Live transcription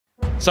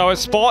So a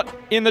spot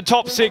in the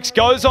top 6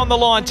 goes on the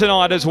line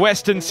tonight as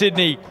Western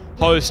Sydney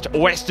host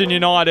Western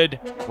United.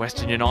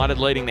 Western United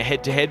leading the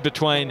head-to-head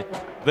between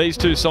these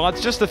two sides.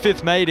 Just the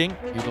 5th meeting,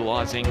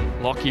 utilising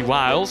Lachie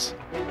Wales.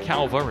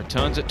 Calver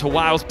returns it to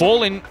Wales.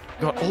 Ball in,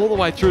 got all the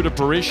way through to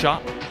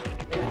Berisha.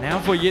 And now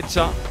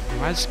Vojica, who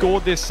has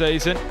scored this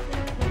season.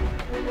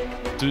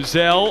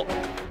 Duzel.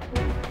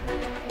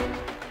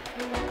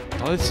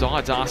 Both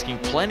sides asking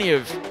plenty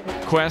of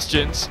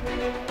questions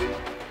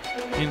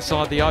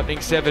inside the opening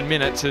 7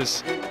 minutes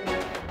as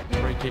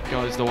free kick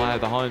goes the way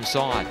of the home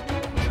side.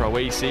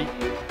 Troisi,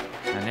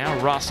 and now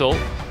Russell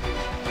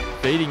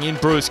feeding in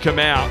Bruce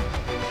Kamau.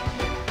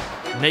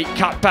 Neat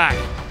cut back.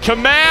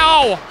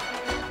 Kamau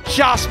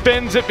just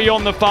bends it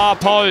beyond the far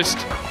post.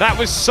 That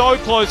was so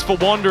close for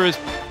Wanderers.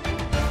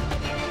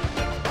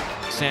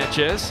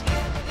 Sanchez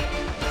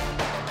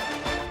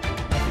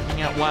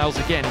picking out Wales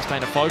again. He's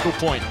been a focal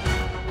point.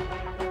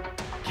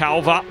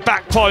 Calver,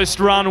 back post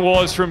run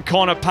was from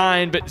Connor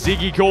Payne, but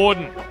Ziggy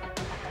Gordon.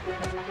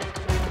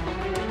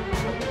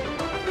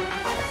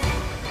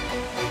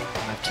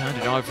 They've turned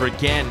it over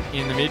again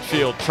in the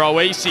midfield.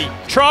 Troisi,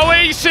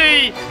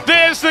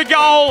 there's the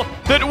goal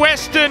that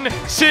Western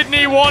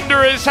Sydney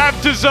Wanderers have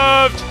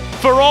deserved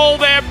for all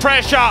their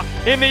pressure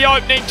in the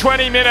opening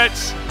 20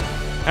 minutes.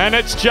 And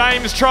it's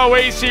James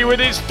Troisi with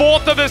his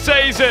 4th of the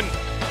season.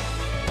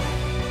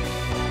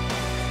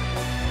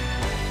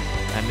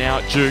 And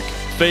now Duke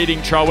feeding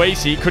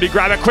Troisi. Could he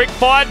grab a quick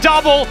fire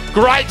double?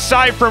 Great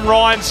save from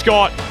Ryan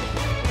Scott.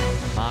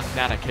 Mark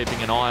Natter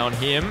keeping an eye on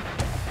him.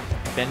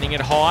 Bending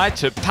it high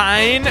to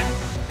Payne.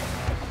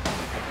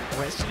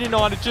 Western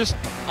United just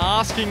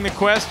asking the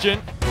question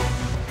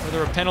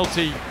whether a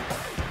penalty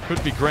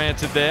could be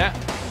granted there.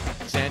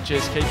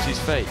 Sanchez keeps his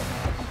feet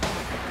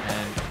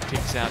and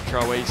picks out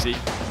Troisi.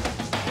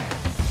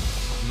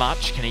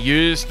 Much, can he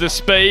use the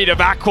speed of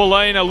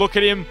Aquilina? Look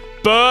at him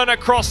burn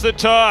across the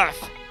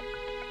turf.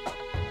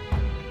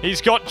 He's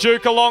got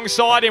Duke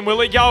alongside him. Will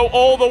he go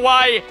all the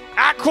way?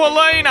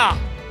 Aquilina!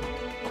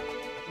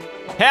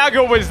 How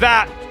good was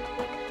that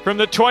from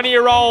the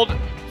 20-year-old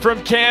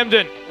from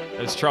Camden?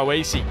 As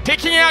Troisi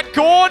picking out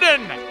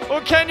Gordon.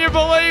 Well, can you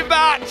believe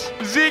that?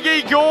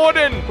 Ziggy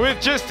Gordon with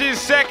just his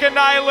 2nd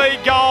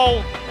A-League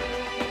goal.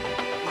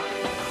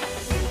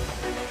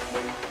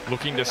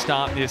 Looking to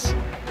start this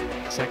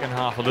second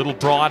half a little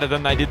brighter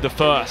than they did the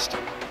first.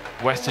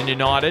 Western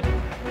United,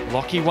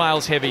 Lachie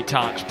Wales heavy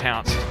touch,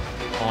 pounced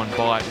on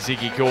by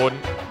Ziggy Gordon.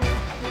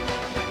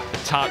 A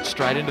touch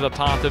straight into the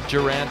path of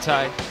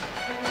Durante.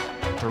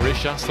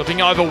 Berisha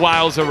slipping over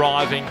Wales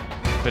arriving.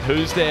 But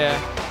who's there?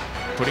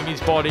 Putting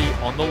his body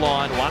on the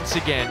line once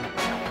again.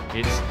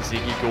 It's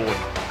Ziggy Gordon.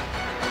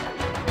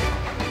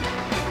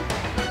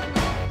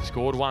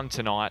 Scored 1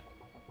 tonight,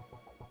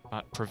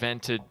 but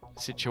prevented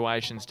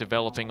situations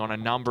developing on a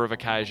number of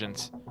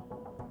occasions.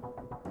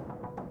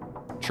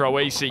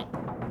 Troisi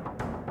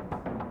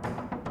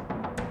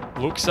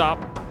looks up,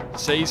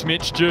 sees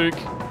Mitch Duke.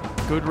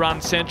 Good run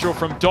central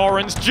from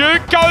Dorrans.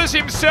 Duke goes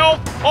himself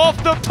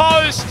off the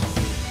post.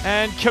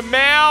 And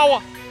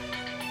Kamau,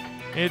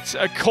 it's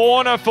a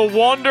corner for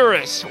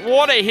Wanderers.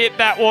 What a hit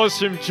that was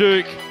from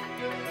Duke.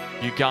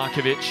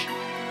 Ugarkovic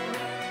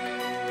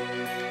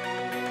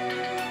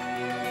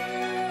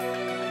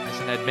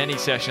hasn't had many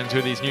sessions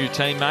with his new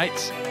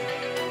teammates.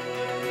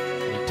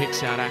 He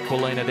picks out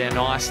Aquilina there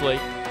nicely.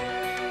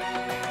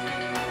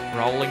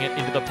 Rolling it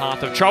into the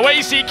path of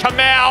Troisi.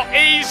 Kamau,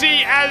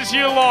 easy as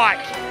you like.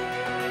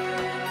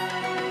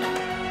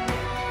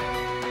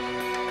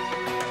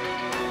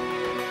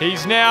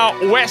 He's now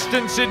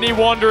Western Sydney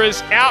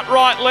Wanderers'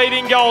 outright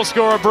leading goal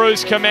scorer,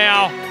 Bruce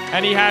Kamau,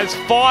 and he has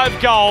 5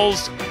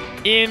 goals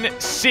in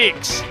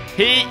 6.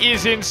 He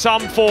is in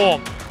some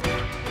form.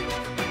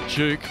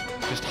 Duke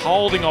just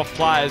holding off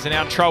players, and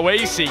now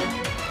Troisi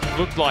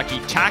looked like he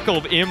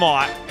tackled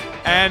Imai,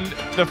 and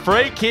the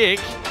free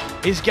kick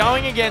is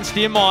going against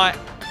Imai.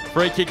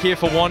 Free kick here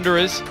for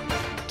Wanderers.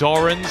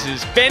 Dorrans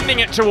is bending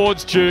it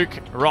towards Duke.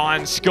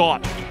 Ryan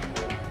Scott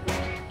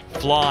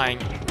flying.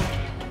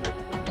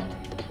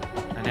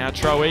 And now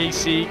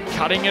Troisi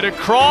cutting it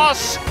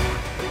across.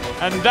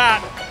 And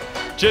that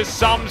just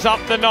sums up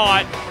the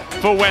night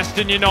for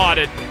Western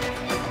United.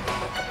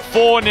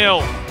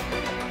 4-0.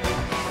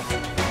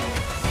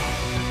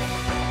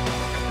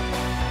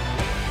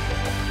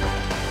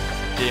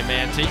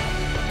 Diamanti.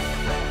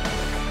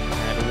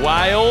 And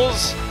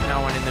Wales. No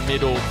one in the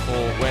middle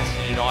for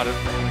Western United.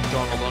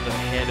 McDonald onto the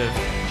head of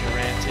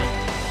Durante.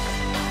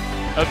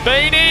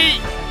 Abini.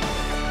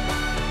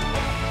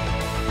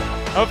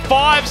 A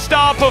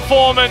 5-star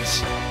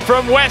performance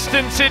from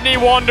Western Sydney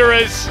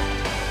Wanderers.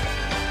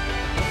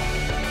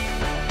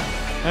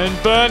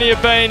 And Bernie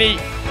Abini.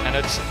 And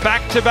it's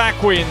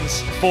back-to-back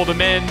wins for the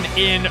men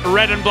in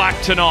red and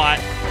black tonight.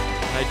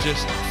 They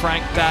just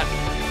franked that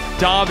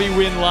derby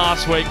win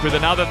last week with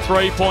another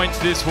 3 points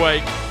this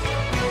week.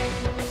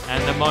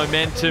 And the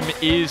momentum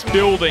is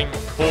building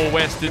for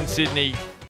Western Sydney.